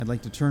I'd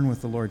like to turn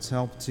with the Lord's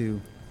help to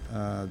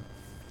the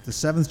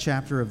 7th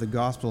chapter of the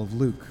Gospel of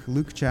Luke,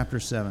 Luke chapter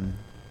 7.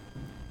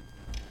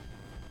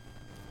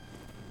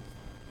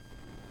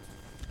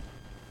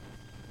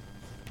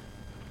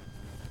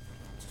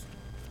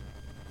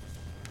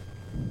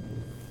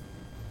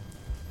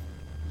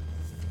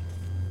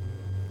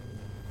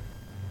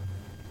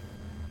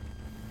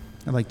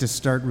 I'd like to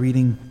start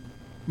reading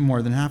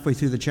more than halfway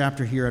through the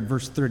chapter here at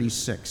verse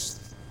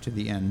 36 to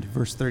the end.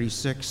 Verse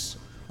 36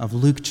 of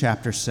Luke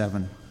chapter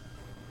 7.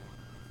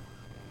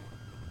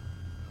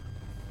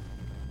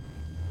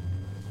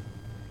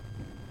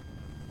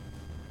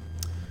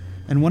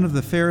 And one of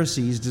the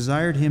Pharisees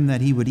desired him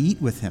that he would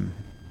eat with him.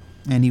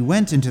 And he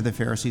went into the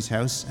Pharisee's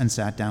house and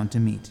sat down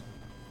to meat.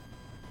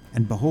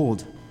 And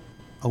behold,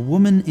 a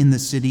woman in the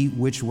city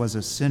which was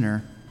a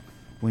sinner,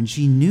 when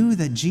she knew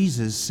that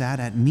Jesus sat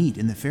at meat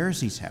in the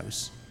Pharisee's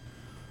house,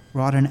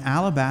 brought an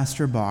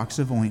alabaster box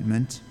of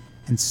ointment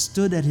and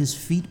stood at his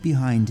feet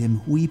behind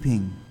him,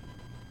 weeping,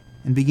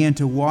 and began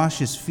to wash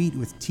his feet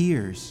with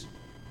tears,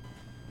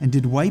 and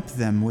did wipe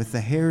them with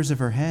the hairs of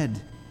her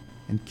head,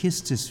 and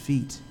kissed his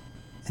feet,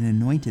 and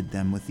anointed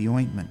them with the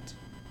ointment.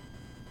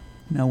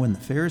 Now when the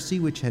Pharisee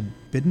which had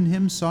bidden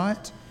him saw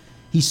it,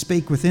 he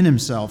spake within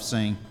himself,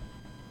 saying,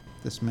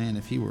 This man,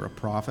 if he were a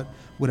prophet,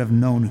 would have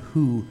known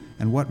who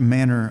and what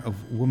manner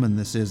of woman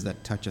this is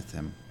that toucheth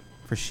him,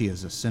 for she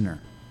is a sinner.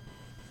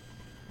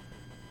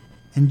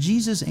 And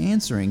Jesus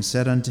answering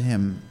said unto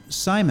him,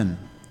 Simon,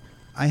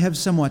 I have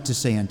somewhat to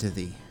say unto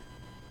thee.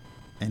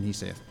 And he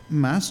saith,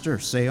 Master,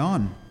 say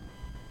on.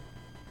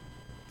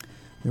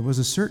 There was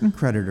a certain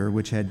creditor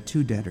which had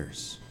 2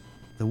 debtors.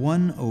 The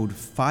one owed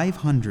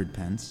 500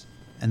 pence,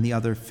 and the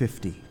other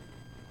 50.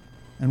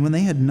 And when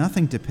they had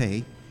nothing to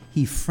pay,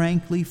 he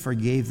frankly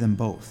forgave them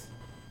both.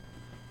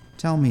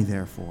 Tell me,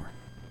 therefore,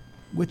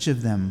 which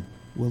of them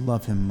will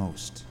love him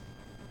most?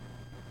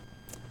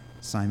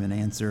 Simon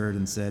answered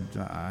and said,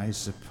 I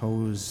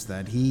suppose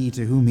that he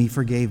to whom he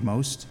forgave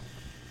most.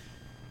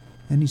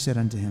 And he said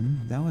unto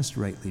him, Thou hast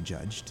rightly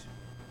judged.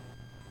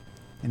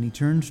 And he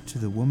turned to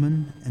the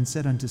woman and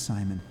said unto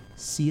Simon,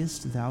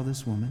 Seest thou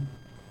this woman?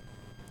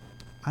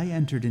 I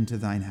entered into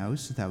thine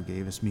house, thou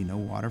gavest me no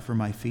water for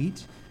my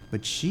feet,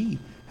 but she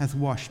hath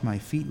washed my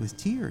feet with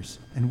tears,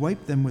 and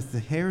wiped them with the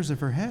hairs of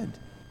her head.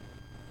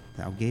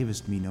 Thou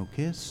gavest me no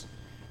kiss,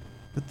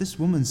 but this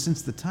woman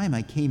since the time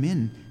I came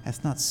in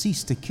hath not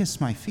ceased to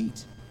kiss my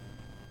feet.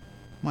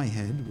 My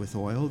head with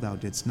oil thou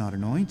didst not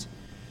anoint,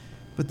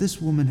 but this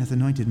woman hath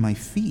anointed my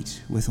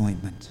feet with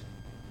ointment.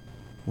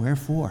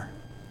 Wherefore,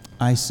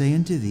 I say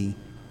unto thee,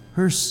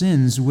 her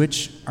sins,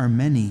 which are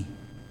many,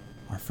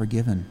 are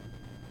forgiven.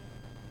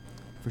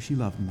 For she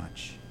loved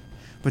much.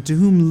 But to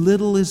whom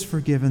little is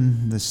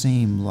forgiven, the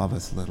same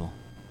loveth little.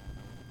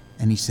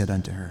 And he said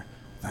unto her,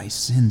 Thy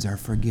sins are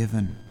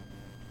forgiven.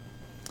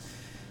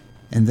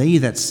 And they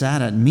that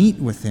sat at meat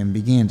with him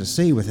began to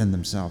say within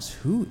themselves,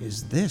 Who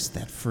is this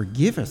that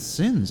forgiveth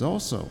sins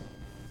also?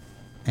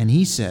 And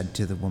he said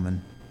to the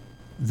woman,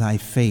 Thy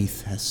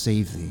faith hath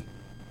saved thee.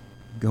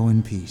 Go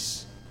in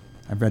peace.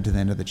 I've read to the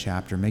end of the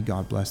chapter. May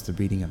God bless the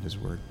reading of his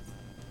word.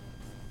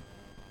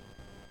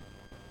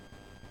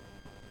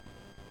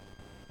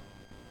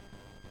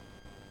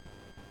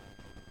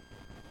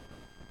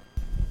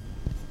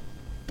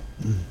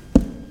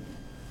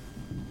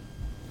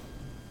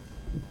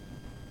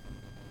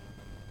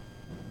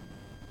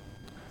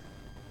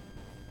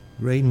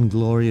 Great and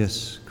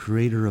glorious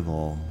Creator of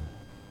all,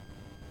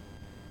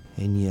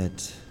 and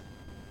yet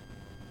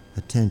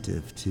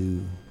attentive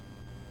to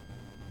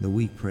the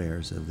weak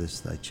prayers of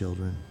thy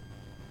children.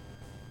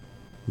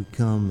 We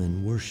come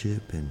in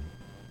worship and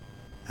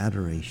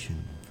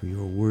adoration, for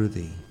you are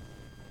worthy.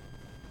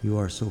 You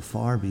are so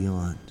far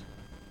beyond.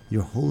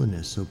 Your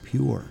holiness so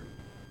pure,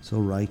 so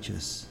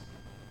righteous.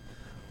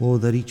 Oh,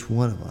 that each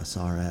one of us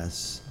are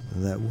as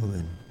that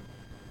woman,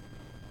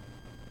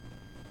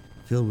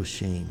 filled with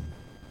shame.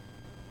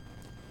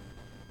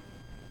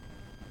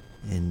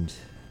 And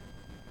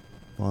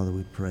Father,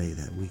 we pray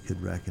that we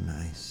could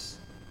recognize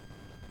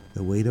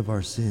the weight of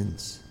our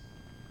sins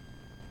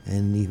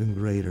and even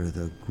greater,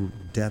 the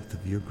depth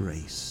of your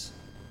grace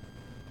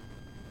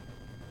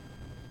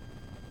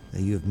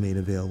that you have made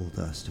available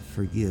to us to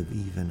forgive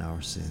even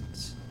our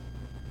sins.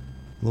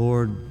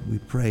 Lord, we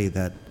pray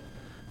that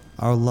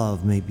our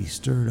love may be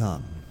stirred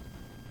up,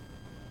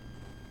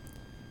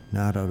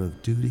 not out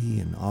of duty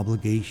and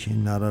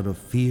obligation, not out of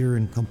fear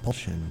and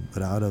compulsion,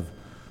 but out of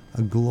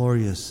a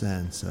glorious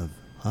sense of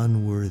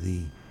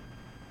unworthiness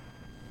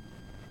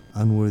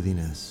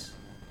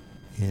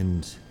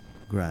and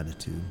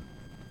gratitude.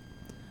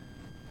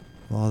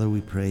 Father, we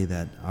pray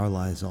that our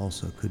lives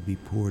also could be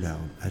poured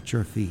out at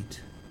your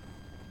feet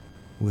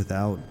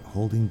without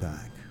holding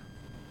back.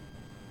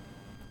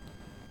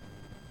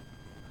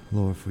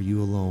 Lord, for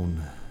you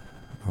alone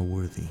are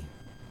worthy.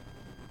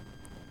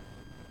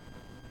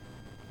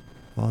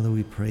 Father,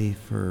 we pray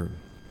for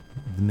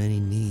the many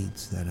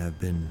needs that have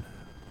been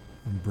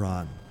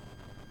brought.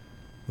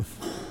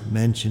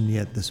 Mentioned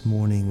yet this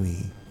morning,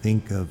 we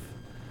think of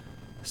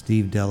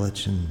Steve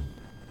Delich and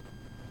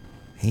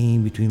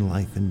hanging between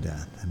life and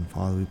death. And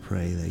Father, we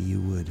pray that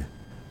you would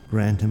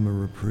grant him a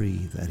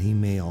reprieve, that he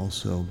may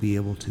also be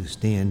able to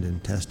stand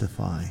and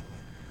testify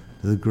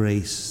to the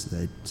grace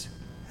that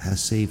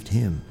has saved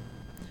him.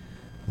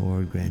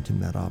 Lord, grant him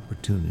that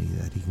opportunity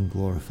that he can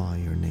glorify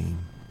your name.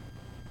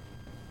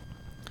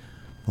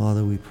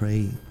 Father, we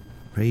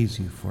praise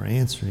you for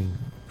answering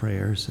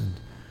prayers, and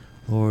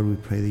Lord, we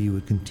pray that you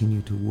would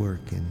continue to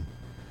work in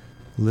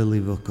Lily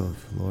Vukov,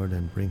 Lord,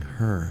 and bring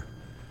her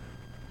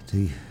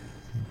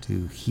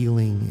to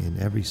healing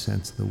in every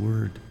sense of the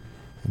word.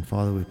 And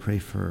Father, we pray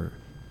for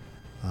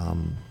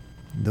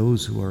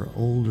those who are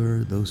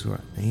older, those who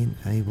are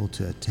unable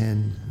to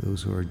attend,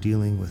 those who are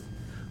dealing with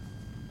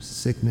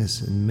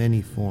sickness in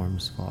many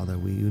forms. Father,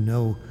 you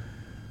know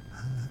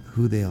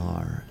who they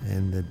are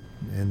and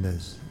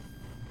the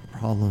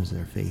problems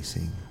they're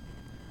facing.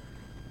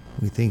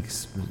 We think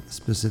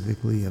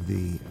specifically of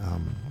the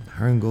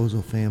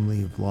Harangozo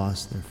family who've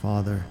lost their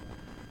father.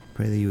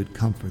 Pray that you would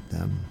comfort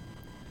them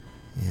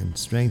and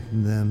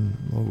strengthen them.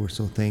 Lord, we're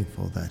so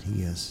thankful that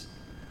he has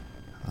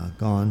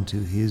gone to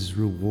his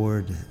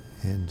reward,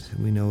 and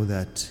we know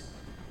that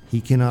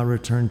he cannot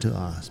return to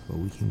us, but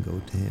we can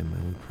go to him,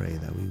 and we pray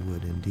that we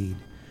would indeed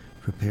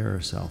prepare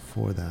ourselves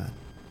for that.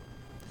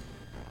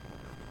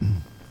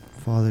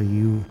 Father,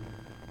 you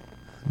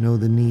know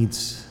the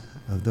needs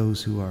of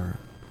those who are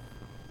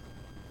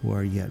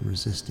yet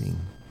resisting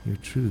your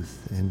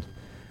truth, and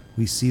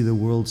we see the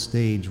world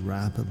stage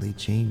rapidly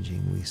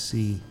changing. We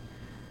see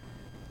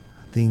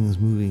things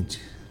moving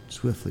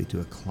swiftly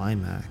to a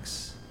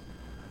climax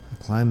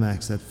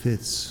that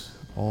fits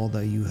all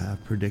that you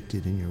have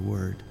predicted in your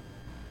word.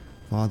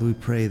 Father, we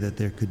pray that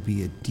there could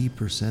be a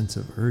deeper sense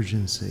of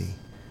urgency,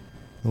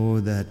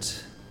 Lord,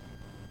 that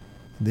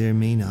there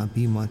may not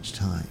be much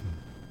time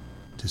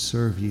to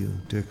serve you,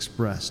 to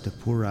express, to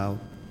pour out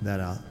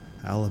that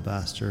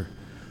alabaster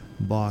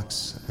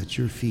box at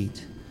your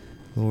feet.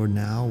 Lord,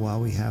 now while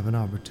we have an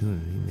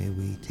opportunity, may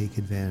we take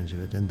advantage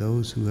of it. And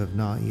those who have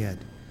not yet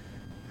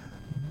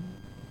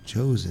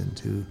chosen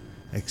to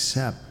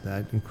accept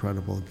that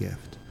incredible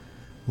gift,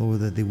 Lord,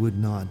 that they would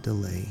not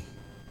delay,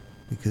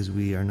 because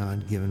we are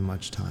not given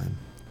much time.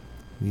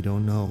 We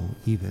don't know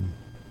even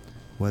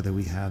whether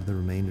we have the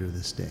remainder of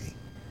this day.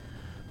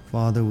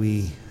 Father,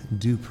 we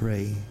do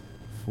pray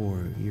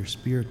for your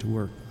Spirit to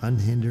work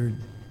unhindered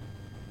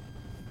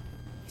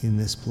in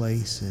this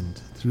place and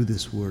through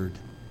this word,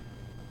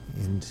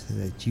 and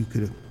that you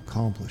could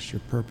accomplish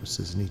your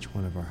purposes in each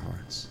one of our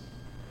hearts.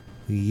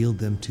 We yield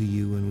them to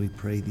you, and we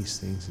pray these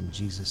things in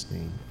Jesus'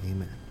 name.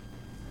 Amen.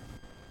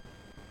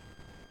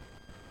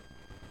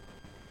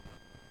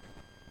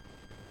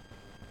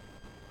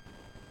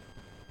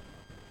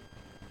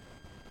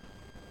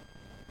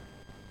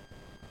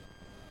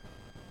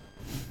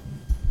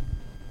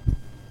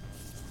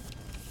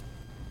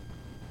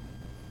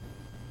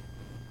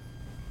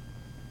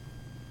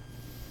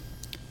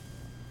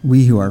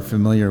 We who are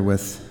familiar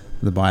with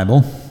the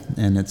Bible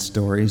and its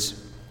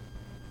stories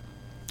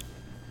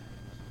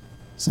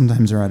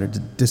sometimes are at a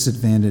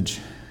disadvantage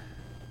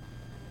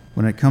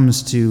when it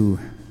comes to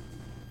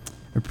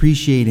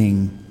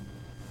appreciating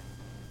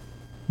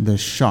the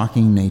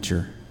shocking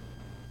nature,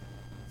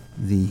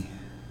 the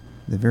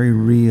very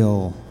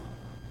real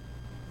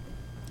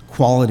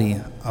quality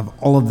of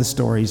all of the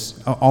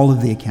stories, all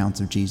of the accounts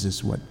of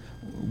Jesus,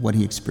 what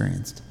he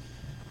experienced.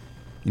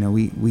 You know,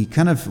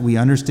 we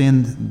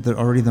understand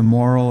already the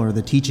moral or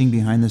the teaching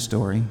behind the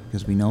story,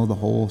 because we know the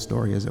whole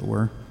story, as it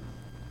were,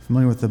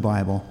 familiar with the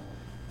Bible,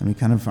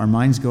 and our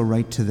minds go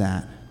right to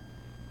that,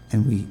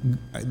 and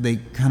they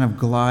kind of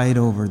glide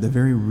over the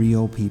very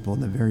real people,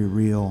 the very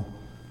real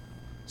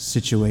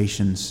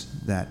situations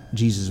that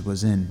Jesus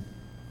was in.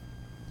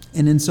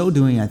 And in so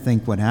doing, I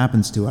think what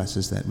happens to us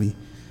is that we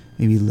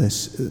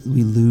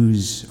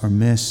lose or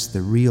miss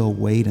the real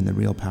weight and the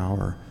real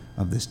power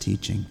of this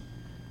teaching.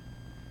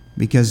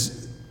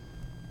 Because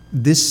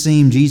this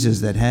same Jesus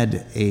that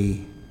had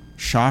a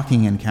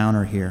shocking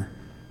encounter here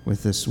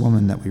with this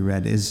woman that we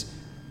read is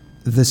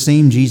the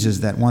same Jesus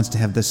that wants to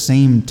have the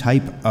same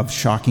type of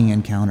shocking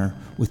encounter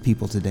with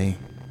people today.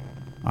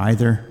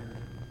 Either,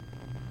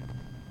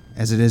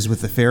 as it is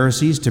with the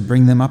Pharisees, to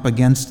bring them up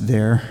against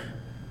their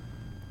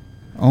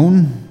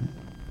own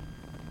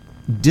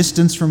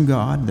distance from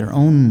God, their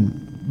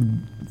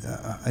own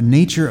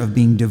nature of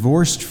being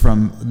divorced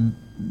from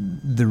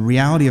the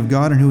reality of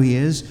God and who he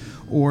is,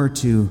 or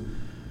to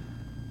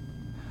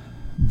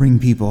bring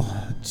people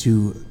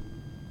to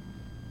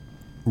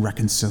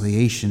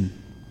reconciliation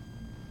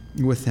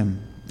with him,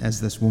 as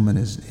this woman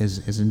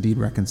is indeed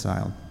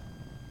reconciled.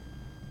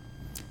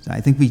 So I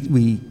think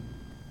we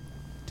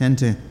tend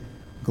to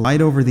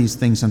glide over these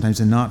things sometimes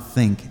and not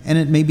think.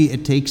 And maybe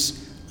it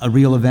takes a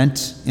real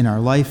event in our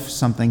life,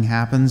 something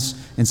happens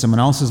in someone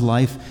else's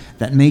life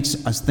that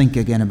makes us think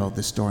again about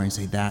this story and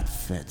say, that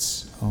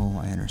fits. Oh,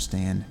 I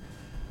understand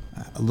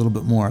a little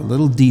bit more, a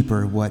little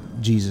deeper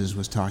what Jesus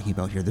was talking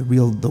about here, the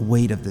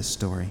weight of this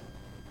story.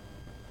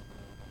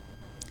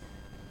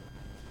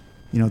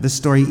 You know, this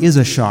story is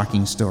a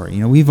shocking story.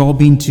 You know, we've all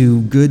been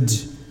to good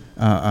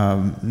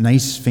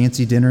nice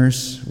fancy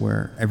dinners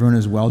where everyone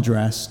is well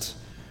dressed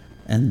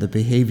and the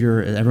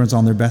behavior, everyone's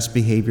on their best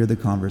behavior, the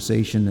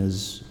conversation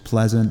is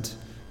pleasant,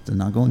 they're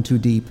not going too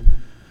deep.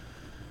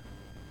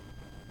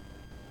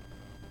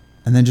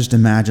 And then just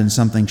imagine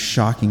something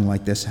shocking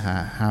like this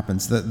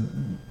happens.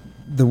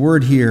 The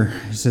word here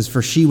says,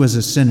 for she was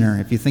a sinner.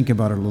 If you think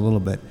about it a little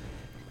bit,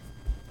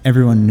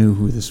 everyone knew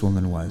who this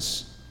woman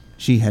was.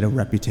 She had a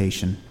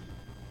reputation.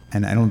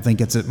 And I don't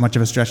think it's much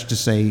of a stretch to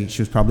say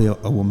she was probably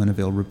a woman of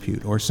ill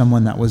repute, or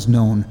someone that was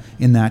known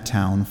in that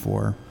town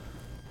for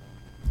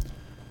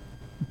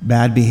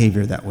bad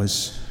behavior that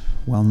was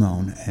well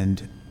known,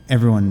 and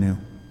everyone knew.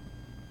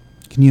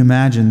 Can you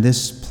imagine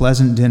this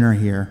pleasant dinner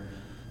here,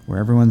 where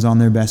everyone's on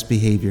their best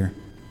behavior,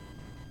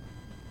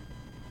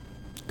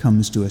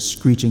 comes to a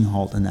screeching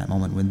halt in that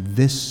moment when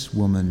this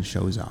woman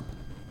shows up,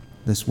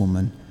 this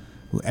woman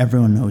who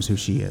everyone knows who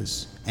she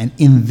is. And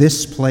in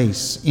this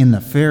place, in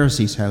the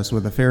Pharisees' house,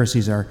 where the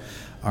Pharisees are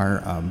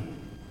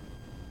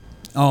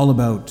all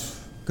about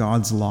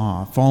God's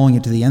law, following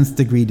it to the nth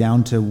degree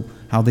down to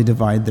how they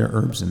divide their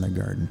herbs in the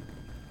garden.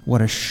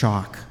 What a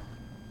shock.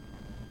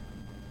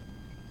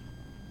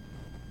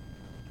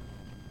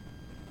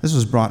 This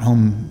was brought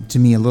home to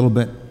me a little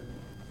bit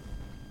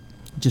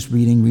just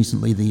reading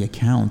recently the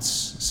accounts,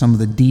 some of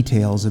the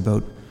details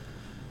about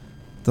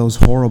those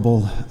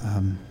horrible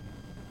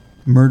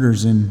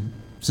murders in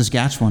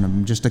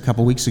Saskatchewan just a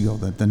couple weeks ago,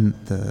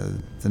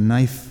 the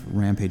knife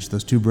rampage,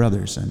 those two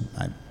brothers. And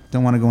I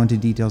don't want to go into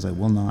details, I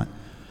will not.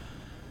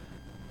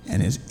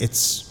 And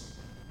it's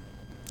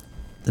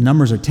the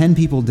numbers are 10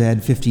 people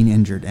dead, 15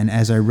 injured. And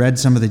as I read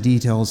some of the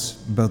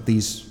details about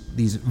these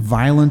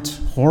violent,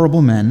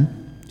 horrible men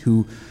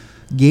who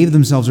gave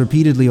themselves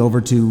repeatedly over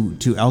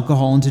to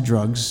alcohol and to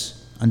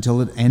drugs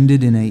until it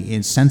ended in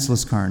a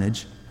senseless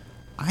carnage,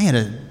 I had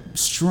a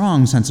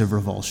strong sense of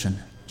revulsion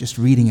just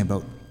reading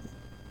about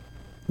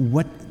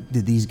what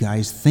did these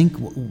guys think,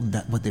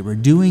 that what they were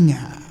doing.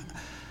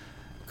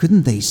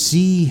 Couldn't they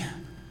see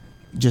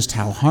just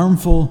how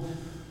harmful?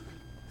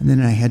 And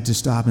then I had to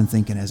stop and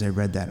think, and as I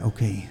read that,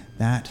 okay,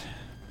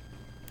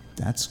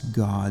 that's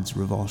God's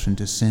revulsion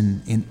to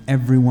sin in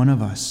every one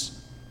of us.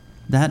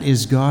 That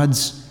is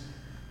God's.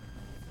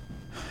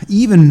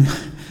 Even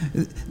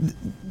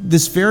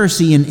this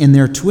Pharisee in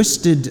their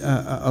twisted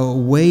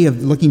way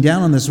of looking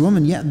down on this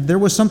woman, yeah, there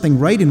was something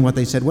right in what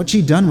they said. What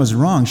she'd done was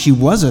wrong. She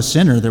was a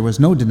sinner. There was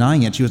no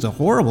denying it. She was a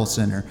horrible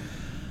sinner.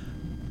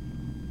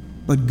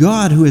 But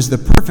God, who is the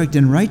perfect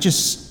and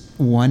righteous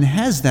one,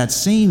 has that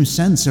same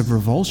sense of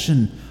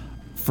revulsion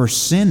for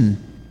sin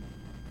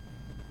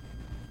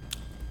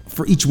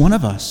for each one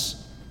of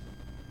us.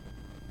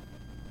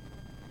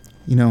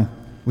 You know,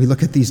 we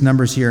look at these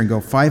numbers here and go,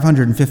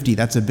 550,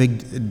 that's a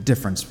big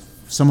difference.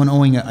 Someone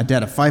owing a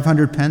debt of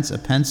 500 pence, a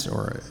pence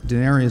or a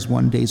denarius is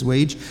 1 day's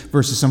wage,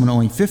 versus someone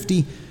owing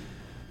 50.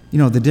 You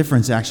know, the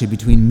difference actually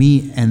between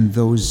me and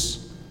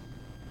those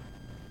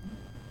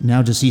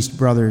now deceased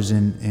brothers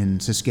in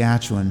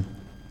Saskatchewan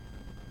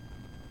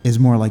is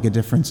more like a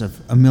difference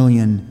of 1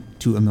 million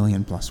to 1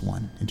 million plus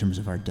one in terms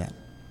of our debt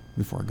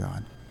before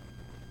God.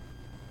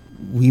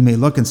 We may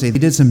look and say they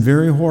did some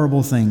very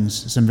horrible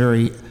things, some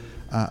very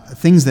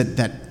things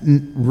that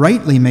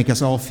rightly make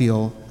us all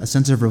feel a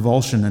sense of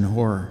revulsion and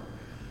horror.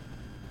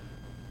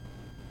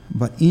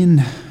 But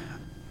in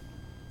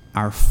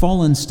our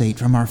fallen state,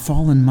 from our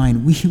fallen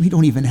mind, we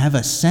don't even have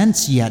a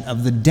sense yet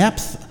of the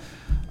depth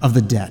of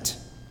the debt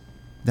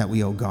that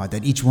we owe God,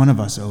 that each one of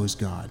us owes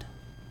God.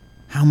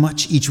 How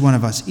much each one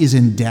of us is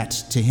in debt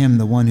to Him,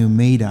 the one who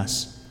made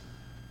us.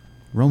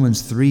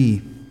 Romans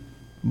 3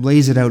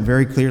 lays it out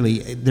very clearly.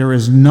 There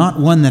is not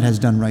one that has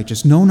done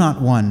righteous, no,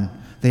 not one.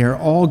 They are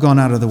all gone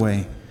out of the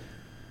way.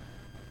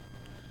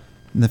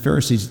 And the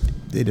Pharisees,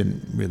 they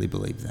didn't really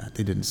believe that.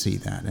 They didn't see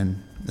that.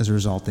 And as a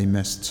result, they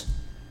missed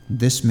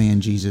this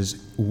man, Jesus,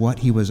 what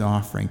he was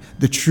offering.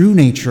 The true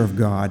nature of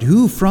God,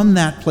 who from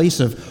that place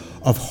of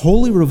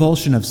holy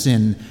revulsion of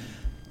sin,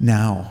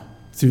 now,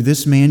 through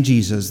this man,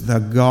 Jesus, the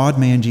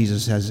God-man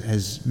Jesus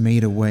has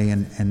made a way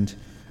and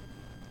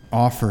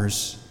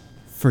offers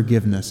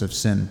forgiveness of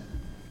sin.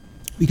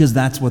 Because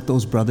that's what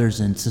those brothers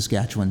in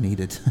Saskatchewan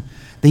needed.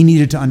 They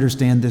needed to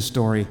understand this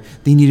story.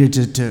 They needed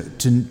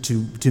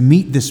to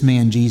meet this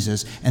man,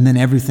 Jesus, and then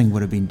everything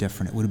would have been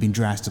different. It would have been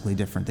drastically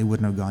different. They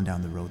wouldn't have gone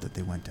down the road that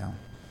they went down.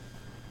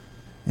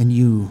 And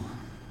you,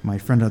 my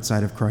friend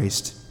outside of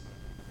Christ,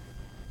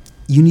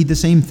 you need the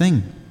same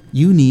thing.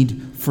 You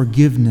need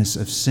forgiveness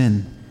of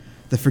sin.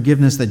 The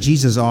forgiveness that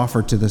Jesus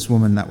offered to this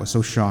woman that was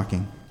so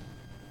shocking.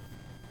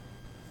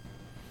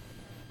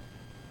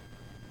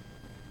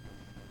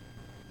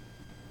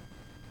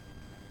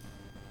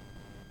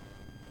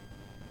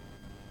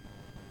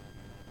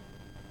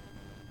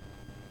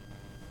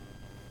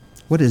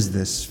 What is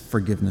this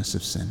forgiveness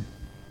of sin?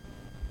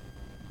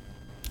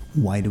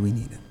 Why do we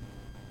need it?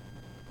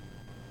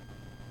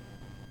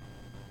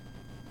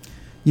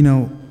 You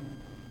know,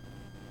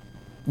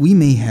 we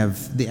may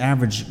have the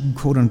average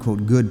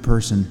quote-unquote good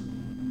person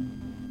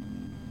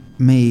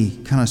may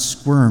kind of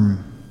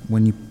squirm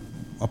when you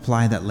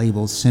apply that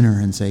label sinner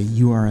and say,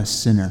 you are a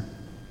sinner.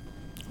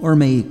 Or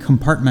may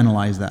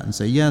compartmentalize that and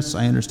say, yes,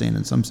 I understand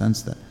in some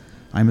sense that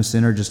I'm a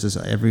sinner just as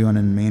everyone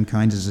in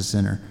mankind is a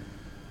sinner.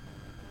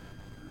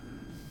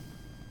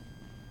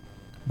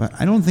 But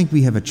I don't think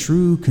we have a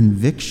true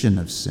conviction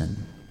of sin,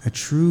 a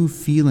true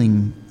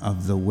feeling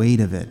of the weight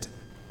of it,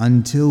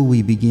 until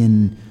we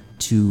begin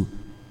to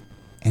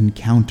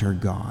encounter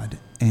God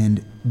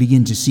and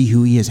begin to see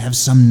who He is, have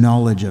some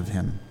knowledge of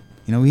Him.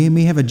 You know, we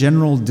may have a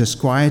general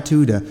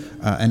disquietude,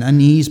 an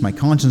unease. My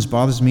conscience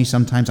bothers me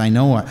sometimes. I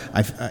know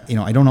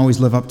I don't always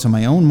live up to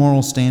my own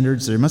moral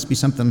standards. There must be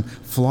something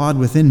flawed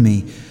within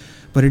me.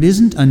 But it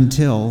isn't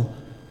until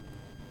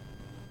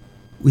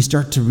we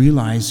start to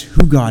realize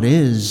who God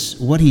is,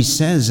 what He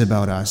says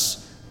about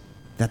us,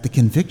 that the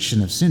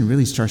conviction of sin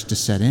really starts to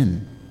set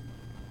in.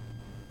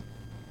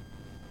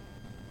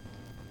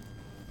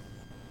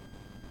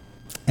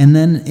 And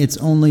then it's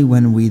only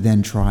when we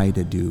then try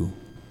to do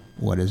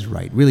what is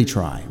right, really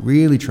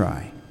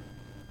try,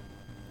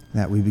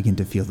 that we begin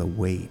to feel the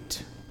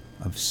weight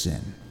of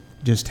sin.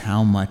 Just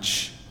how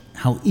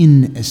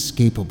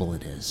inescapable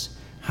it is.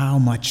 How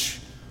much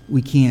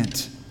we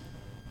can't.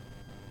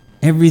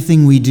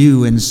 Everything we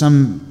do, in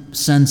some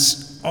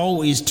sense,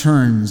 always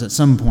turns at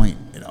some point.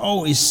 It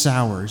always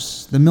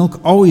sours. The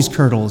milk always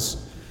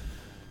curdles.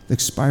 The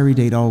expiry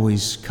date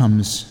always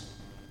comes.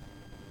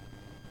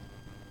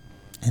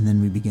 And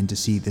then we begin to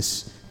see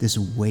this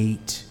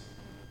weight,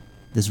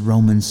 this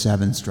Romans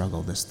 7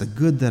 struggle, the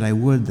good that I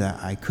would,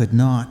 that I could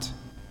not.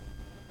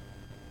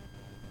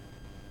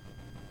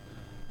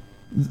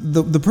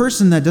 The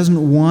person that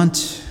doesn't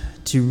want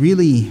to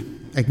really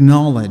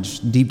acknowledge,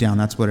 deep down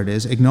that's what it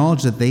is,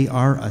 acknowledge that they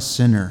are a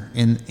sinner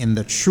in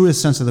the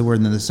truest sense of the word,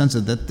 in the sense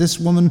of that this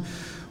woman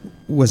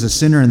was a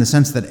sinner, in the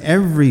sense that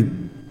every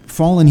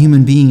fallen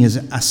human being is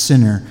a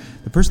sinner.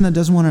 The person that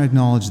doesn't want to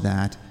acknowledge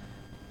that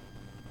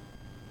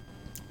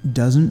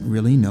doesn't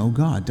really know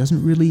God,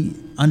 doesn't really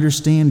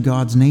understand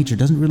God's nature,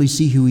 doesn't really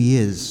see who He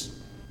is.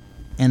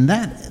 And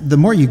that, the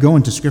more you go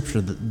into Scripture,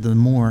 the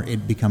more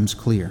it becomes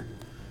clear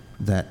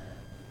that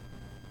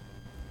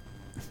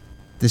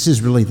this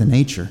is really the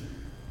nature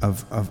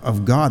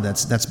of God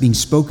that's being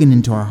spoken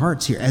into our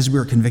hearts here as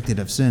we're convicted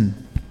of sin.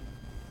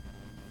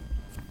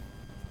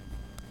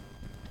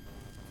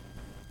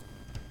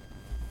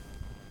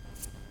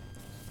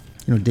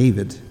 You know,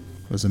 David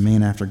was a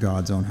man after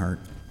God's own heart.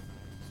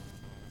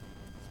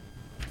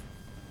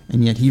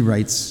 And yet he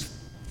writes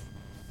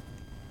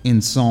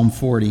in Psalm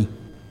 40,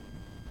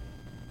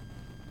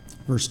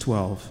 verse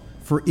 12,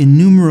 "For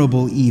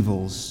innumerable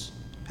evils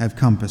have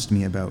compassed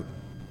me about.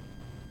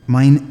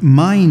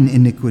 Mine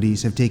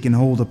iniquities have taken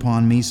hold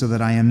upon me, so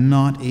that I am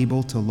not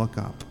able to look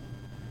up.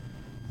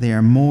 They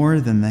are more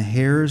than the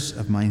hairs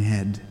of mine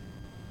head.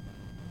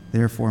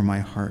 Therefore my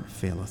heart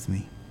faileth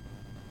me."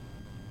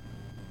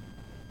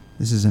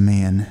 This is a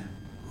man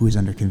who is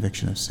under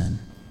conviction of sin.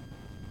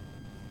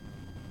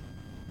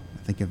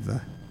 Think of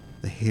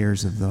the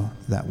hairs of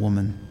that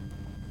woman.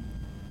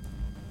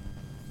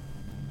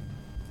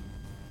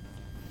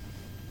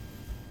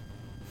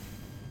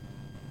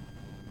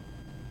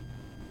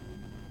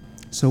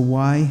 So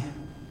why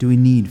do we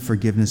need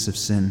forgiveness of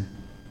sin?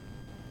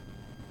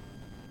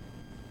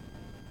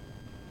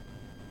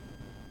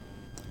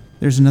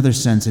 There's another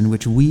sense in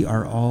which we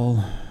are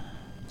all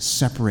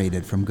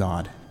separated from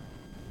God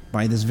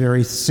by this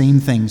very same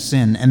thing,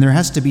 sin. And there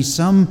has to be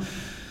some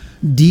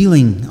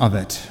dealing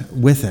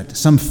with it,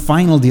 some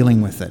final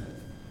dealing with it.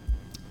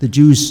 The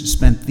Jews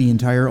spent the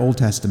entire Old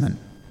Testament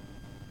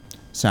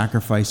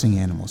sacrificing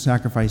animals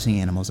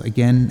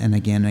again and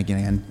again and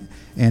again.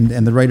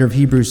 And the writer of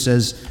Hebrews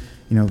says,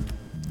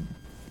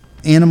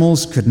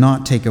 animals could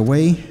not take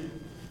away.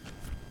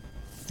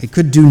 It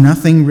could do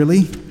nothing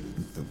really.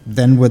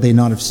 Then would they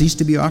not have ceased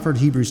to be offered?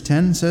 Hebrews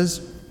 10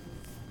 says,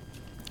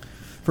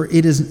 For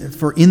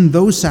in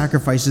those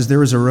sacrifices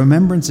there is a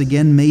remembrance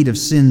again made of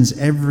sins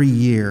every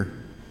year.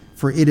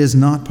 For it is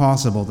not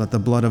possible that the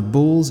blood of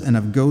bulls and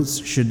of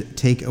goats should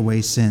take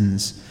away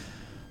sins.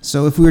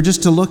 So if we were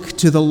just to look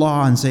to the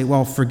law and say,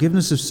 well,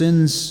 forgiveness of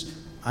sins,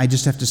 I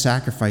just have to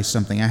sacrifice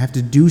something. I have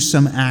to do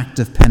some act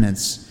of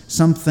penance,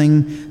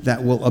 something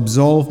that will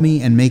absolve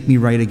me and make me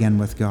right again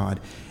with God.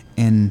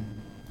 And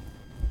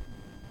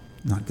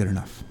not good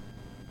enough.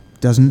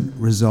 Doesn't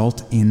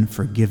result in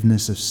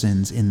forgiveness of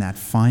sins in that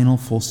final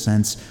full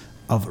sense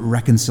of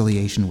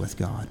reconciliation with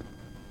God.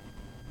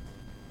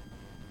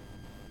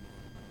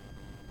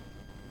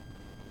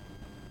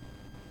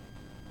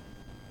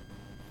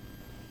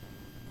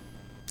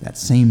 That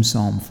same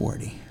Psalm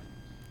 40.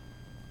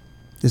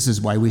 This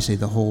is why we say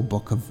the whole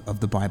book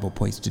of the Bible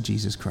points to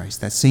Jesus Christ.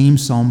 That same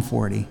Psalm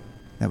 40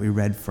 that we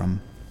read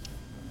from.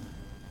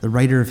 The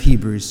writer of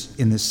Hebrews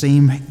in the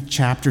same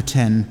chapter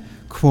 10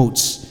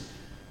 quotes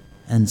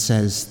and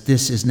says,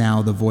 this is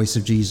now the voice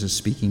of Jesus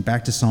speaking.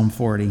 Back to Psalm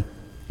 40.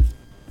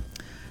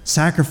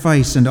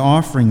 "Sacrifice and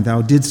offering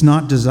thou didst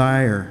not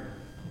desire.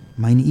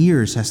 Mine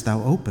ears hast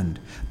thou opened.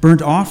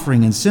 Burnt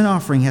offering and sin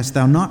offering hast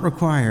thou not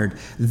required.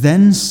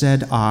 Then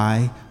said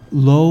I,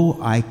 Lo,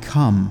 I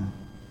come.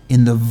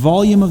 In the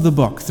volume of the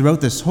book,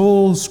 throughout this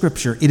whole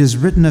scripture, it is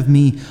written of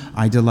me,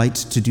 I delight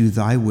to do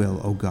thy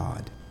will, O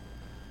God.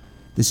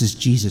 This is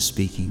Jesus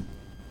speaking.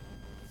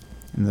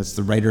 And that's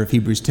the writer of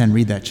Hebrews 10.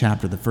 Read that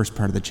chapter, the first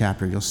part of the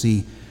chapter. You'll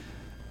see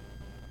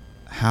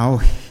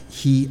how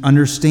he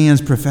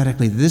understands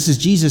prophetically. This is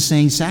Jesus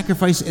saying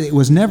sacrifice, it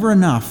was never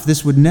enough.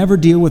 This would never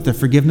deal with the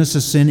forgiveness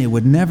of sin. It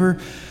would never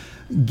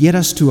get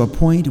us to a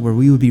point where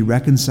we would be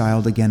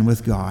reconciled again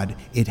with God.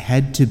 It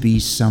had to be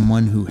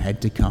someone who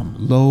had to come.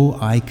 Lo,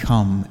 I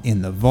come.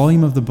 In the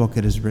volume of the book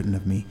it is written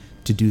of me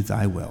to do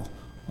thy will,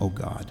 O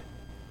God.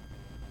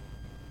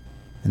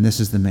 And this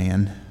is the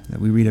man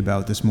that we read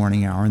about this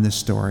morning hour in this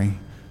story,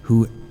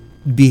 who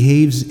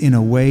behaves in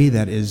a way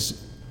that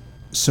is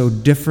so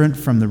different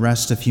from the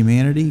rest of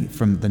humanity,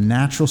 from the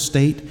natural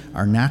state,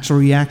 our natural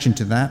reaction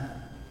to that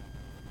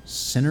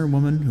sinner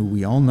woman who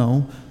we all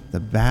know, the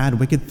bad,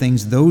 wicked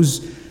things,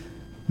 those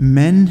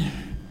men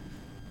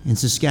in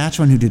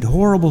Saskatchewan who did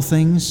horrible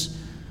things.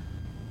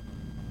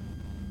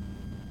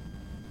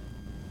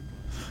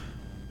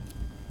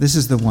 This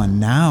is the one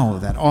now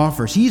that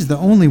offers. He's the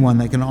only one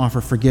that can offer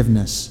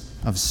forgiveness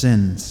of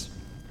sins.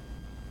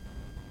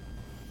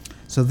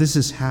 So this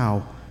is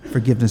how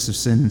forgiveness of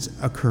sins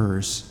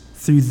occurs,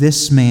 through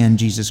this man,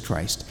 Jesus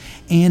Christ.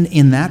 And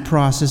in that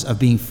process of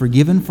being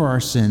forgiven for our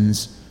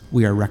sins,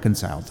 we are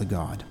reconciled to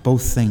God.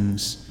 Both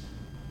things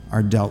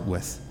are dealt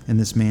with in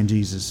this man,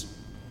 Jesus.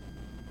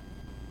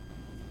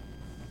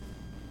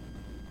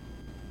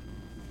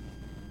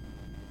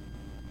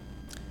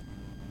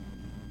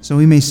 So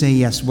we may say,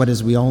 yes, what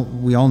is we all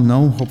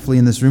know, hopefully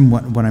in this room,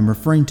 what I'm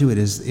referring to, it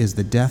is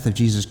the death of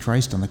Jesus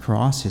Christ on the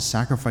cross, his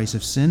sacrifice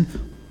of sin.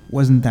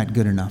 Wasn't that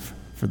good enough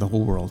for the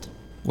whole world?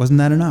 Wasn't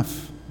that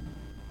enough?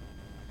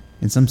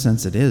 In some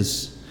sense, it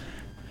is.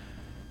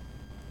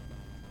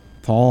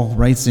 Paul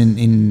writes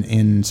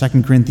in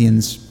 2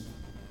 Corinthians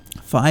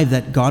 5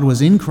 that God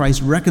was in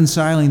Christ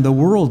reconciling the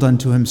world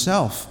unto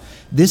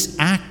himself. This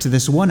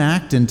one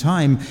act in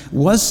time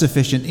is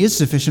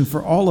sufficient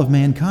for all of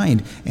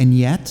mankind. And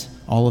yet,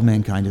 all of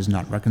mankind is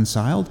not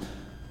reconciled.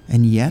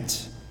 And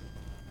yet,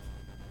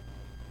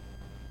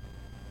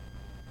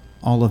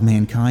 all of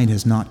mankind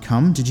has not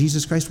come to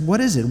Jesus Christ. What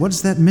is it? What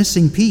is that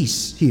missing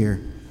piece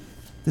here?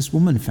 This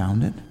woman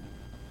found it.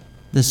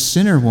 This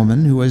sinner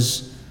woman who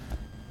was,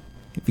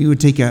 if you would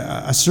take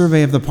a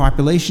survey of the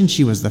population,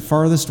 she was the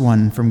farthest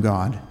one from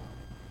God.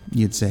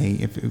 You'd say,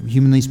 if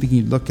humanly speaking,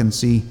 you'd look and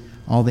see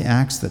all the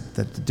acts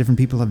that different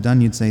people have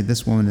done, you'd say,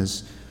 this woman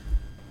there's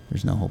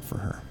no hope for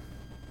her.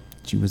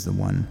 She was the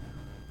one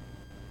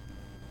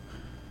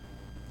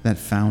that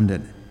found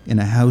it in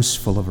a house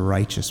full of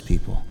righteous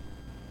people.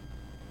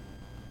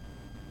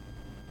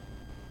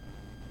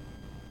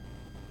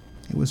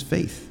 It was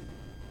faith.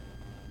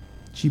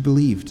 She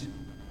believed.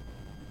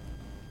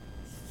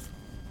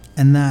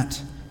 And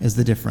that is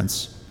the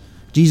difference.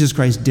 Jesus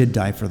Christ did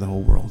die for the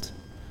whole world.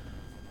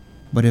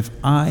 But if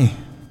I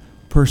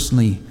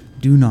personally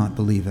do not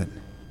believe it,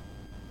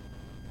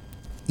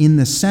 in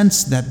the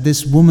sense that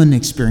this woman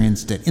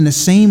experienced it, in the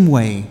same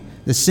way,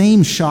 the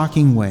same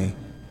shocking way,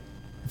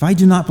 if I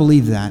do not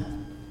believe that,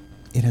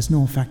 it has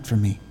no effect for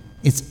me.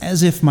 It's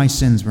as if my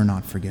sins were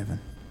not forgiven.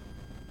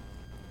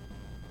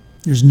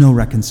 There's no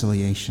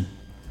reconciliation.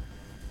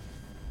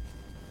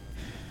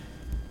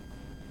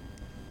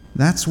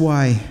 That's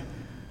why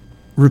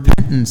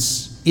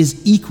repentance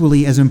is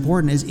equally as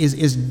important,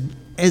 is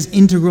as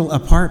integral a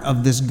part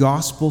of this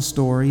gospel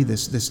story,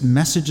 this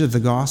message of the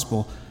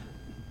gospel,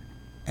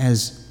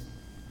 as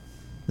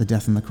the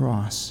death on the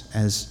cross,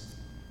 as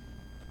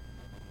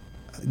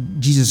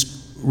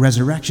Jesus'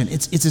 resurrection.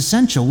 It's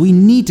essential. We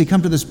need to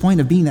come to this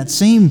point of being that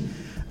same,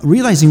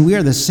 realizing we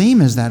are the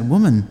same as that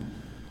woman.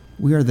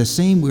 We are the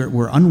same.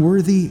 We're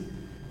unworthy.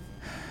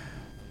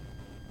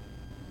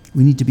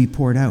 We need to be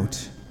poured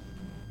out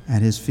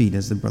at his feet,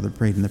 as the brother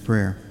prayed in the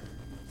prayer.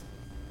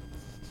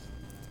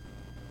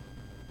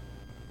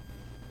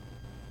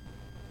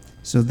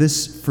 So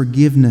this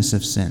forgiveness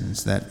of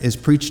sins that is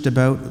preached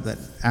about, that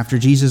after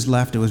Jesus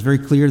left, it was very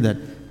clear that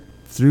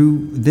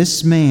through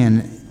this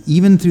man,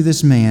 even through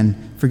this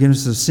man,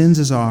 forgiveness of sins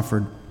is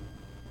offered.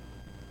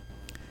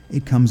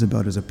 It comes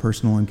about as a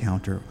personal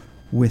encounter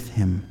with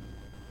him.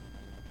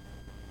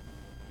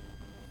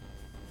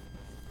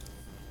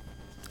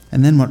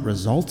 And then what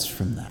results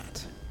from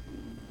that?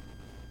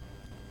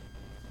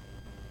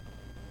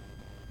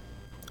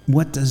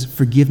 What does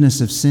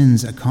forgiveness of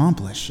sins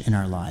accomplish in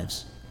our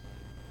lives?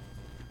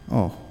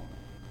 Oh,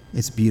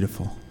 it's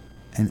beautiful.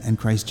 And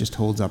Christ just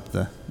holds up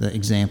the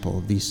example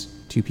of these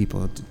two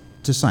people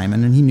to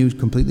Simon, and he knew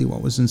completely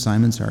what was in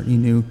Simon's heart. He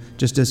knew,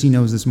 just as he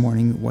knows this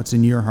morning, what's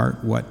in your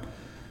heart, what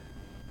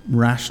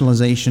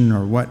rationalization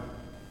or what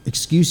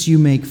excuse you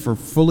make for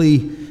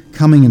fully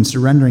coming and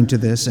surrendering to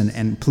this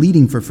and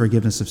pleading for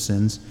forgiveness of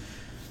sins.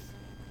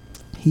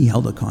 He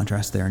held a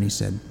contrast there and he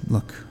said,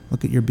 look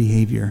at your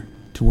behavior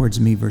towards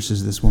me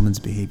versus this woman's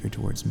behavior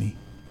towards me.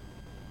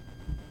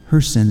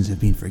 Her sins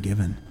have been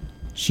forgiven.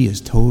 She is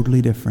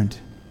totally different.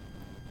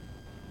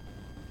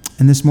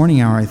 And this morning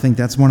hour, I think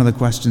that's one of the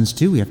questions,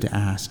 too, we have to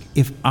ask.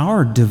 If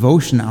our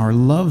devotion, our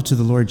love to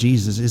the Lord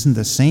Jesus isn't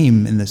the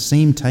same, in the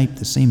same type,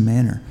 the same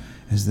manner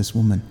as this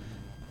woman,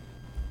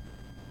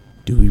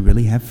 do we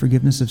really have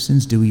forgiveness of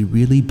sins? Do we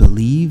really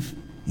believe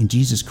in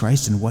Jesus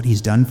Christ and what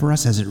he's done for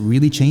us? Has it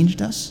really changed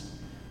us?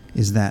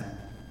 Is that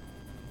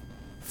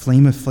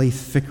flame of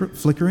faith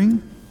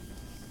flickering?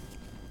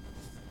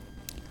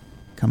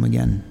 Come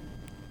again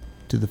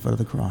to the foot of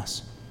the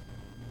cross.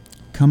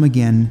 Come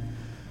again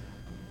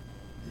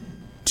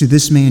to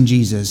this man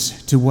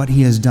Jesus, to what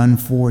he has done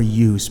for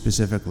you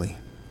specifically.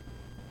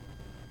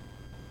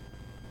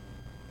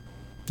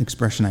 The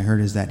expression I heard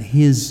is that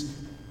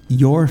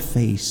your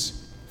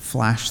face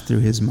flashed through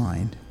his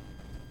mind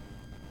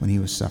when he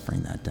was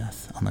suffering that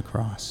death on the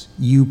cross.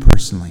 You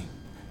personally.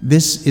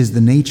 This is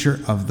the nature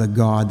of the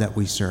God that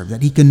we serve,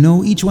 that he can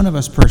know each one of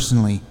us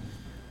personally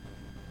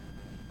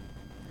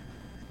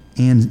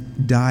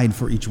and died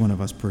for each one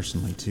of us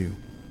personally too.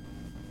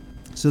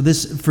 So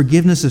this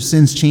forgiveness of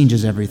sins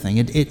changes everything.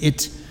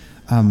 It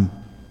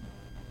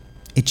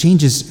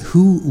changes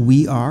who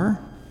we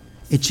are.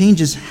 It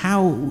changes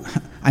how,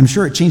 I'm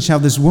sure it changed how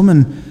this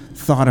woman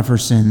thought of her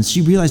sins.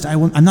 She realized,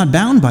 I'm not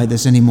bound by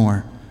this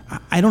anymore.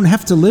 I don't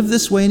have to live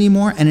this way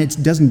anymore, and it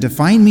doesn't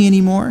define me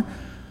anymore.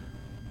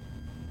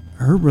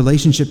 Her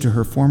relationship to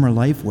her former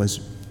life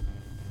was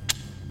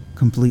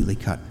completely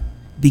cut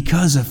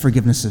because of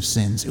forgiveness of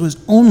sins. It was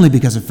only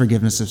because of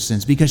forgiveness of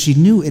sins, because she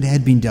knew it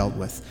had been dealt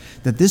with.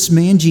 That this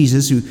man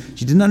Jesus, who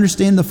she didn't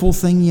understand the full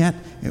thing yet,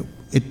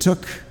 it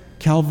took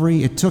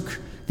Calvary, it took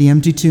the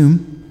empty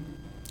tomb.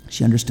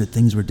 She understood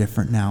things were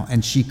different now,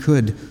 and she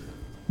could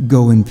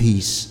go in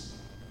peace,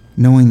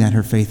 knowing that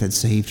her faith had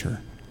saved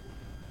her.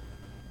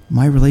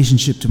 My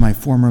relationship to my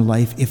former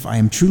life, if I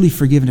am truly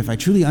forgiven, if I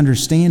truly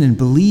understand and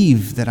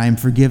believe that I am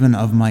forgiven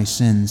of my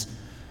sins,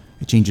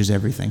 it changes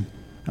everything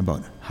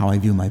about how I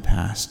view my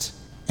past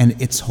and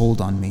its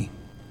hold on me.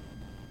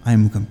 I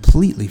am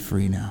completely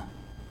free now.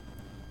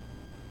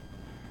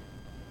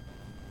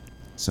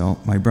 So,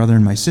 my brother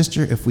and my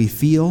sister, if we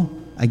feel,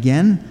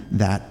 again,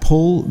 that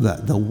pull,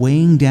 the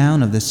weighing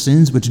down of the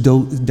sins which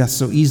doth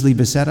so easily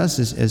beset us,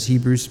 as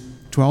Hebrews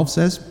 12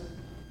 says,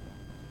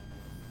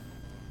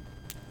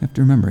 you have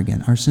to remember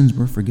again, our sins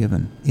were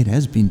forgiven. It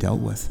has been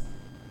dealt with.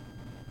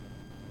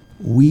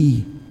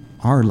 We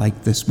are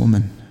like this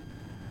woman.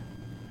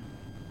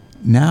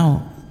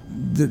 Now,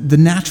 the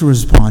natural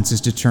response is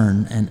to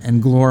turn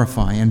and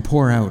glorify and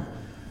pour out,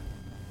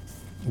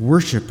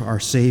 worship our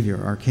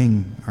Savior, our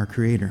King, our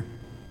Creator.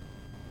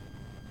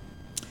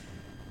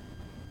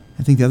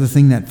 I think the other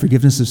thing that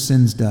forgiveness of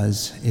sins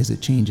does is it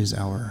changes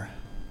our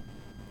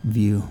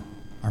view,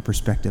 our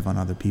perspective on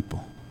other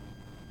people.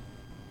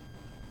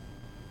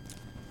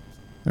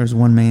 There's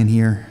one man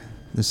here,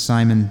 this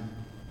Simon,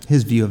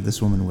 his view of this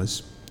woman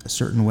was a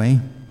certain way.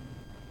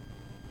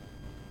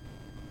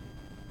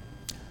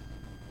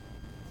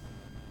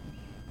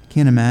 I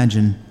can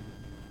imagine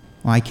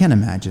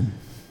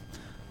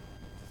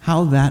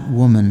how that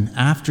woman,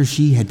 after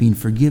she had been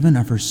forgiven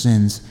of her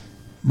sins,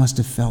 must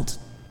have felt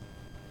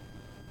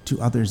to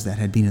others that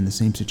had been in the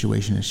same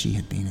situation as she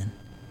had been in.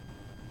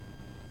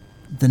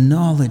 The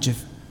knowledge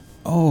of,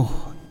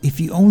 if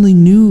you only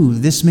knew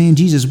this man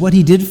Jesus, what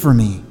he did for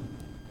me.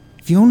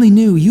 If you only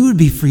knew, you would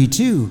be free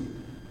too.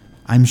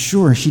 I'm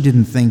sure she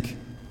didn't think,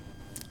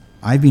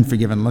 I've been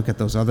forgiven, look at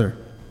those other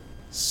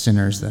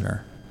sinners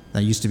that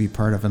used to be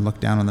part of and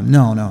look down on them.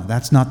 No,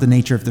 that's not the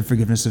nature of the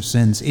forgiveness of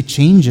sins. It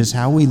changes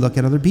how we look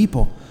at other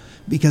people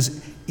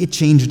because it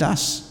changed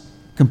us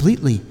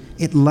completely.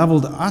 It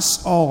leveled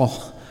us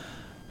all.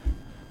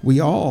 We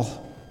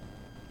all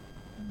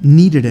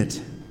needed it.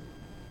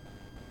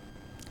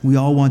 We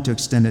all want to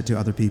extend it to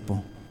other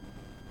people,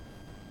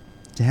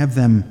 to have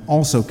them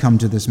also come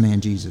to this man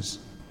Jesus.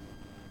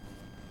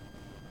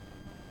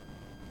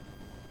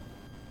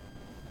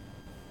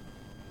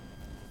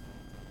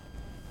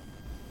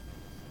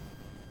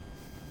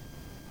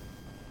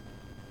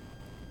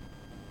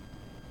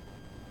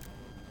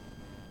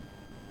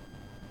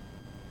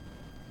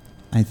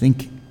 I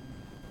think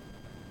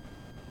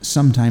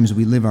sometimes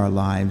we live our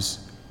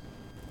lives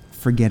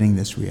forgetting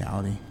this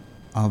reality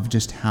of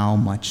just how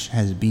much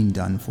has been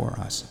done for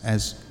us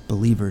as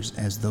believers,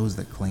 as those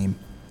that claim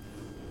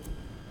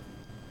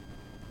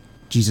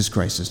Jesus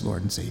Christ as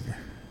Lord and Savior.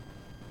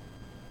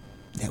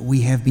 That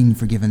we have been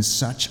forgiven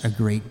such a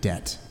great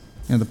debt.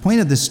 The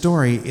point of this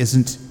story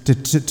isn't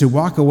to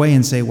walk away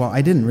and say, well,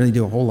 I didn't really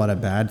do a whole lot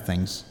of bad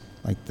things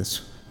like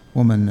this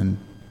woman, and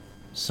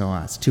so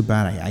it's too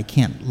bad I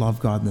can't love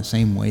God in the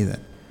same way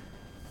that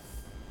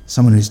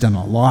someone who's done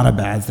a lot of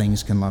bad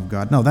things can love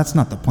God. No, that's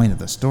not the point of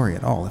the story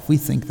at all. If we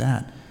think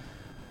that,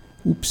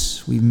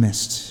 oops, we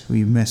missed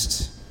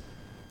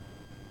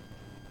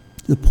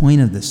the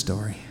point of this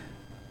story.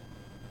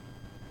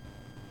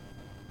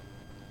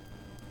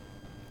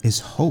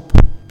 Is hope,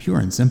 pure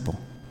and simple.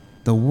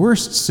 The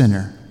worst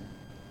sinner,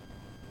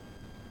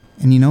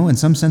 and in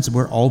some sense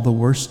we're all the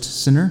worst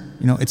sinner.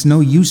 It's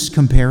no use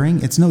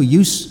comparing. It's no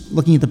use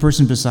looking at the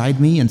person beside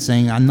me and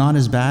saying I'm not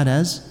as bad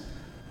as.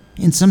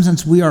 In some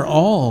sense, we are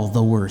all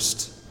the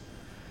worst.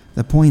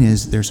 The point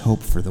is, there's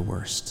hope for the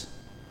worst.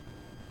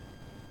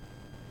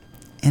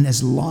 And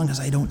as long as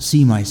I don't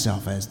see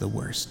myself as the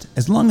worst,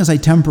 as long as I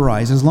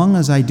temporize, as long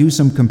as I do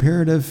some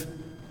comparative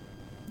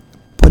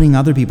putting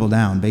other people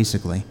down,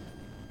 basically,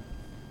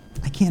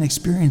 I can't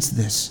experience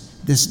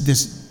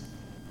this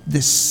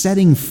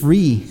setting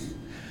free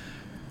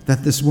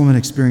that this woman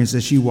experienced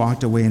as she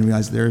walked away and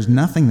realized there is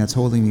nothing that's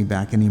holding me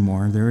back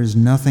anymore. There is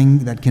nothing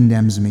that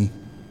condemns me.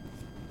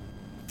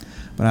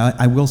 But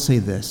I will say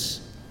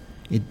this,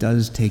 it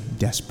does take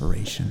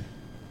desperation.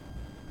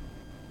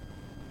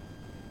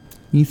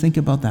 You think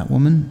about that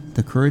woman,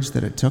 the courage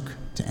that it took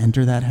to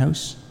enter that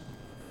house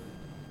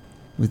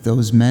with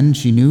those men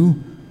she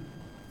knew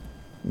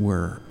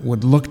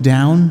would look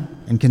down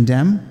and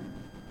condemn.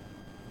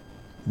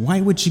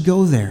 Why would she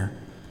go there?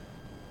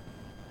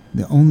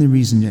 The only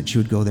reason that she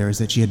would go there is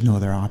that she had no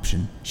other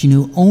option. She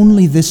knew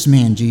only this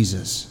man,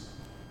 Jesus,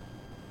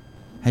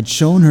 had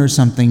shown her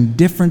something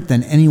different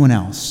than anyone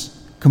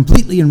else,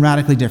 completely and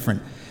radically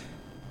different.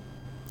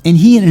 And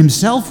he in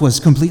himself was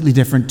completely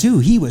different too.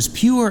 He was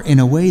pure in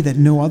a way that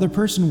no other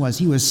person was.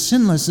 He was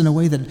sinless in a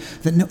way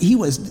he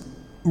was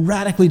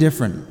radically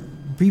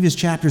different. Previous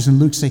chapters in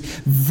Luke say,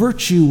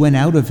 virtue went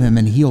out of him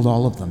and healed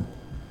all of them.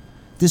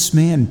 This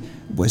man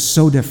was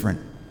so different.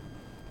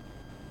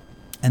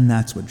 And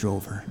that's what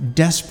drove her.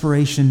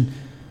 Desperation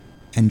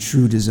and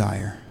true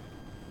desire.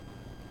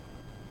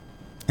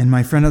 And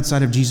my friend,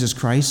 outside of Jesus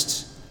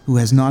Christ, who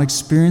has not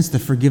experienced the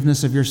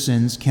forgiveness of your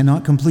sins,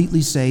 cannot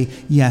completely say,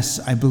 yes,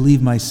 I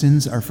believe my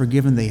sins are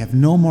forgiven. They have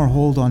no more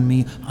hold on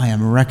me. I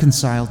am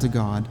reconciled to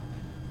God.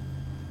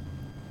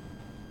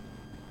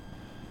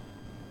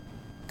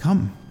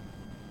 Come.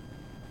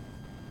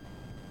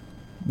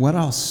 What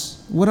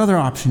else? What other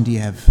option do you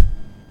have?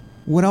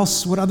 What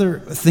else? What other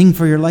thing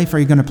for your life are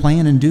you going to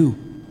plan and do?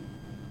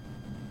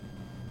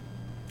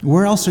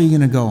 Where else are you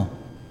going to go?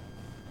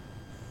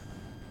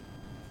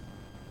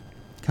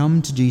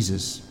 Come to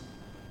Jesus.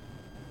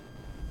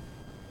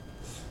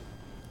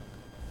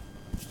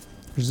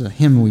 There's a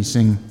hymn we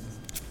sing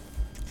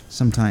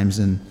sometimes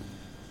in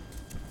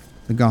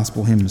the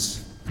gospel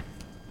hymns,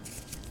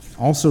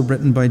 also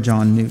written by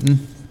John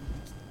Newton,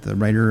 the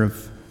writer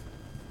of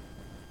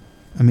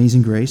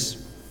Amazing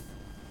Grace.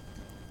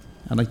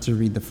 I'd like to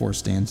read the 4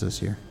 stanzas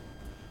here.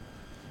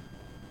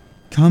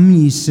 Come,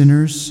 ye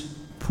sinners,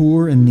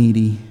 poor and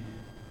needy,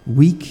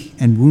 weak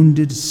and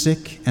wounded,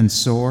 sick and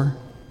sore.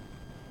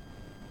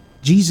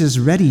 Jesus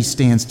ready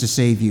stands to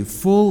save you,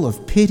 full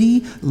of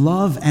pity,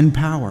 love, and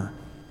power.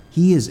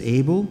 He is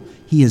able,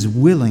 he is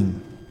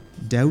willing,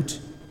 doubt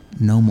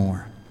no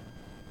more.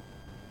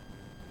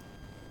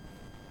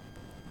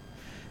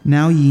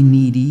 Now ye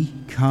needy,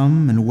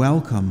 come and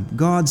welcome,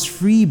 God's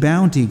free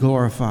bounty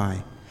glorify.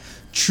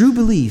 True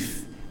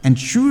belief and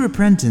true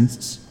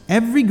repentance,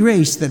 every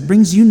grace that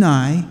brings you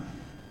nigh,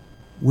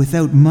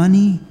 without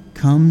money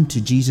come to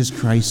Jesus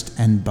Christ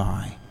and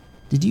buy.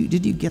 Did you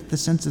get the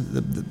sense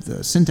of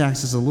the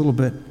syntax is a little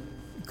bit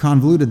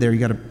convoluted there? You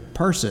got to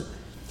parse it.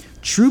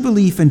 True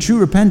belief and true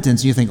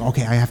repentance, you think,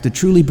 okay, I have to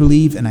truly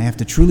believe and I have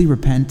to truly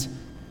repent,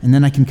 and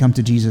then I can come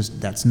to Jesus.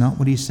 That's not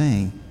what he's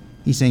saying.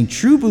 He's saying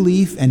true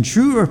belief and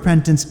true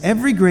repentance,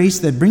 every grace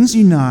that brings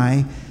you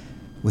nigh,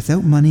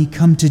 without money,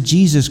 come to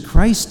Jesus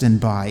Christ and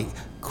buy.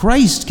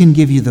 Christ can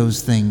give you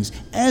those things.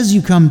 As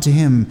you come to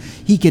him,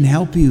 he can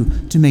help you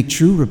to make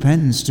true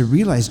repentance, to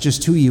realize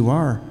just who you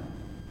are.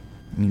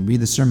 I mean,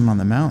 read the Sermon on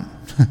the Mount,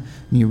 and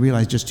you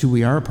realize just who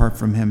we are apart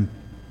from him.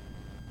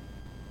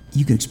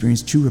 You can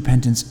experience true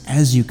repentance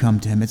as you come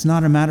to him. It's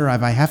not a matter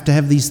of I have to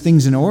have these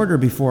things in order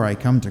before I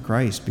come to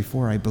Christ,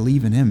 before I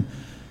believe in him.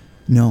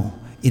 No,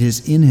 it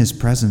is in his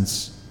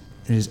presence.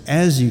 It is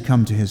as you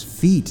come to his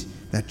feet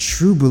that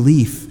true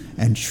belief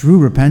and true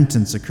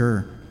repentance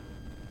occur.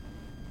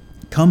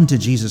 Come to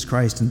Jesus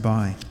Christ and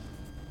buy.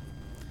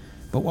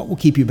 But what will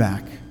keep you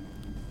back?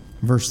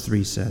 Verse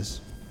 3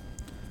 says,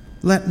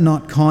 let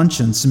not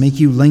conscience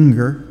make you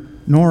linger,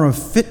 nor of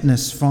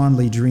fitness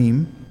fondly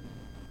dream.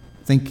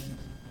 Think,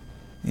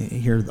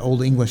 here the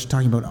Old English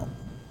talking about,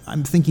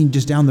 I'm thinking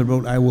just down the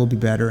road I will be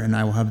better and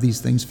I will have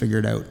these things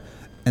figured out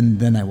and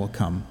then I will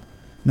come.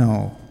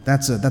 No,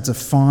 that's a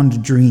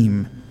fond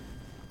dream.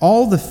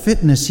 All the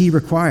fitness he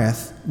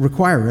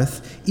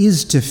requireth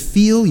is to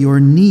feel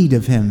your need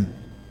of him.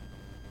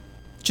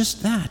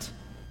 Just that.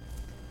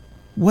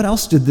 What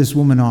else did this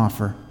woman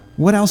offer?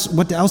 What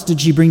else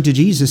did she bring to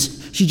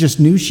Jesus? She just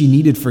knew she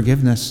needed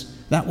forgiveness.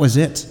 That was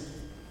it.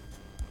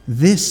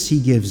 This he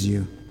gives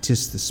you.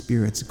 'Tis the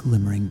Spirit's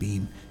glimmering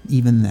beam.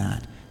 Even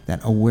that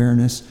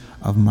awareness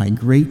of my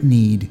great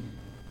need,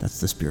 that's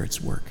the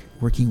Spirit's work,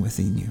 working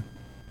within you,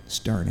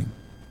 starting.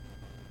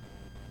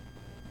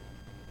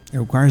 It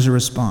requires a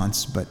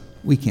response, but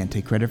we can't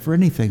take credit for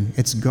anything.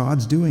 It's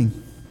God's doing.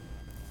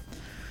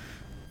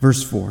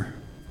 Verse 4.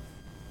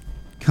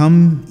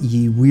 Come,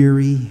 ye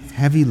weary,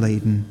 heavy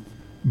laden,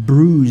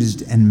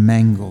 bruised and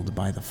mangled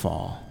by the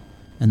fall.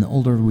 And the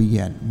older we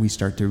get, we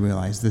start to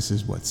realize this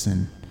is what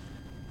sin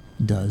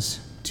does.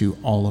 to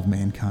all of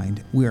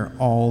mankind. We are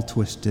all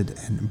twisted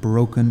and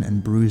broken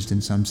and bruised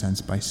in some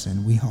sense by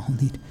sin. We all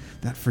need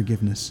that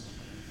forgiveness.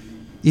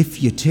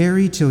 If you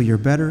tarry till you're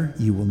better,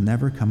 you will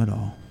never come at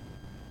all.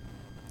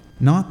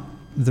 Not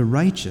the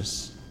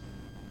righteous,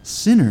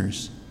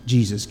 sinners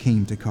Jesus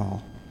came to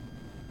call.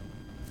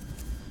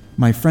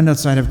 My friend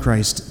outside of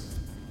Christ,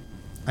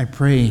 I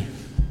pray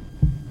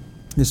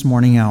this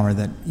morning hour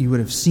that you would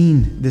have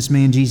seen this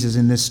man Jesus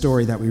in this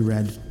story that we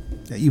read,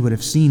 that you would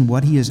have seen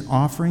what he is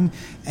offering,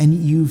 and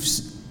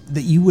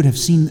that you would have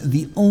seen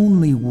the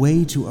only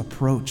way to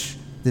approach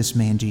this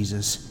man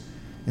Jesus.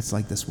 It's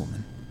like this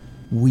woman,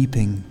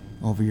 weeping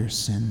over your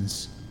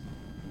sins,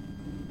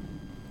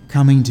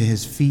 coming to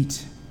his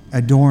feet,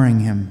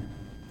 adoring him.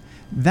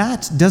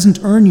 That doesn't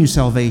earn you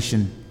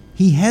salvation.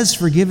 He has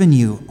forgiven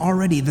you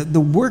already. The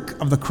work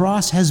of the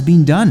cross has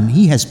been done.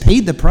 He has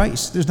paid the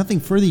price. There's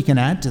nothing further you can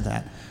add to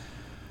that.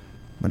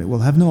 But it will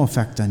have no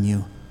effect on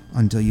you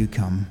until you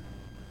come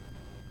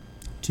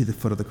to the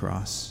foot of the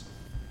cross,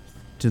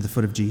 to the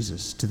foot of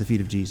Jesus, to the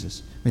feet of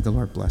Jesus. May the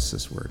Lord bless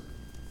this word.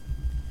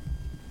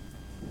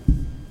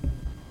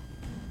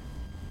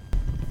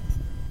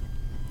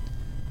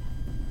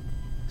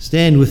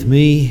 Stand with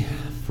me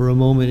for a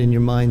moment in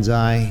your mind's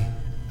eye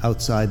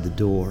outside the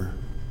door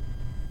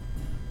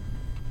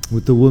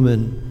with the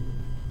woman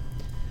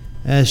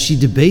as she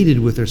debated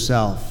with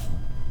herself,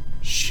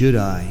 should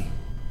I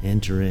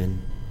enter in?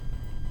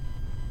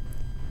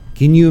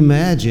 Can you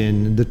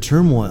imagine the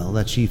turmoil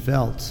that she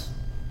felt?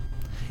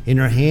 In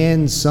her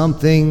hand,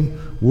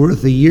 something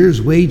worth a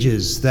year's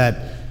wages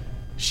that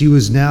she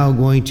was now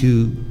going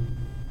to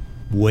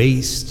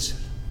waste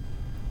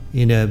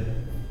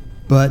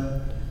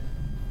but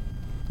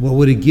what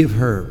would it give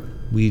her?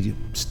 We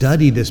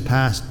studied this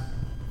past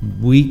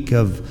week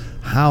of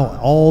how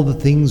all the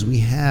things we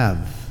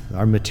have,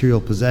 our material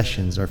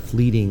possessions, are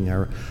fleeting,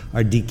 are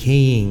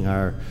decaying,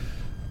 and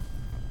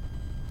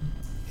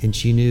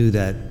she knew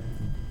that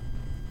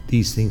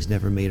these things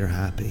never made her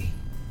happy.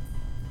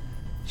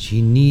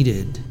 She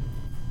needed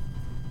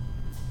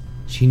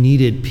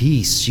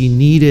peace. She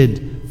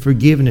needed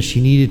forgiveness.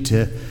 She needed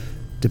to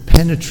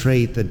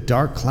penetrate the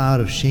dark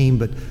cloud of shame.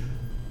 But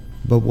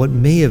what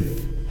may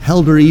have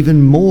held her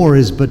even more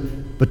is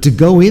but to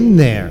go in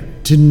there,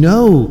 to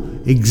know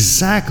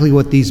exactly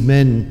what these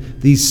men,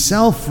 these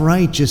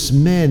self-righteous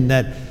men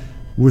that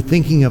were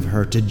thinking of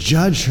her, to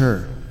judge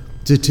her,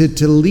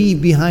 to leave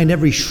behind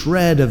every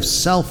shred of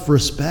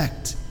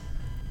self-respect,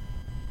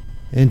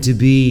 and to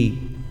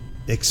be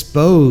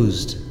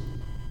exposed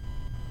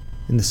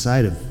in the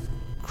sight of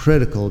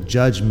critical,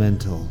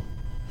 judgmental,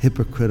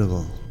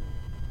 hypocritical.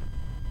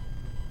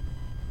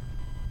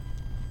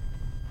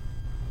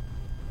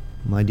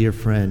 My dear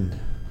friend,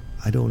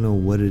 I don't know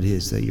what it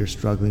is that you're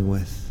struggling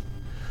with,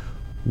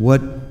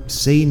 what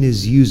Satan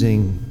is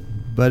using,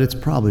 but it's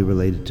probably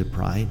related to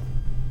pride.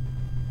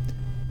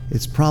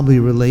 It's probably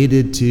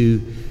related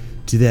to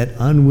that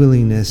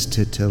unwillingness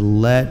to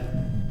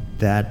let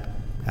that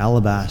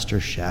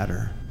alabaster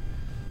shatter.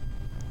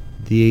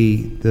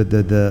 The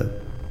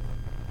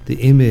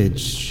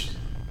image,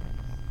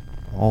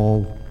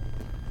 all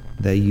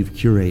that you've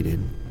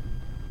curated,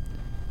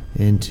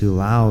 and to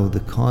allow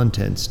the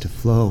contents to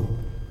flow.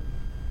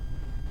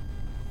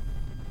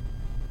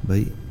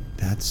 But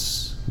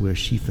that's where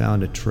she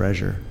found a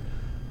treasure.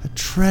 A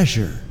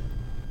treasure.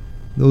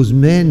 Those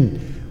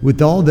men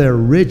with all their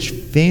rich,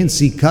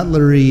 fancy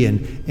cutlery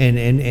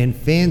and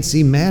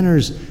fancy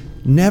manners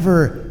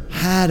never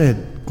had a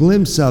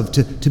glimpse of,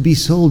 to be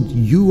sold,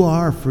 you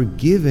are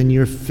forgiven,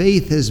 your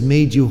faith has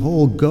made you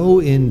whole, go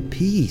in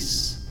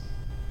peace.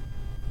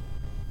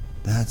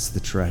 That's the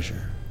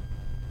treasure.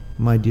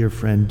 My dear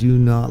friend, do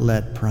not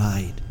let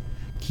pride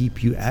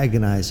keep you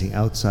agonizing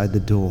outside the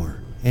door.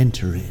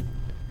 Enter in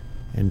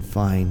and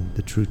find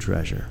the true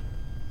treasure.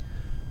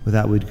 With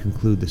that, we'd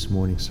conclude this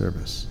morning's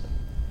service.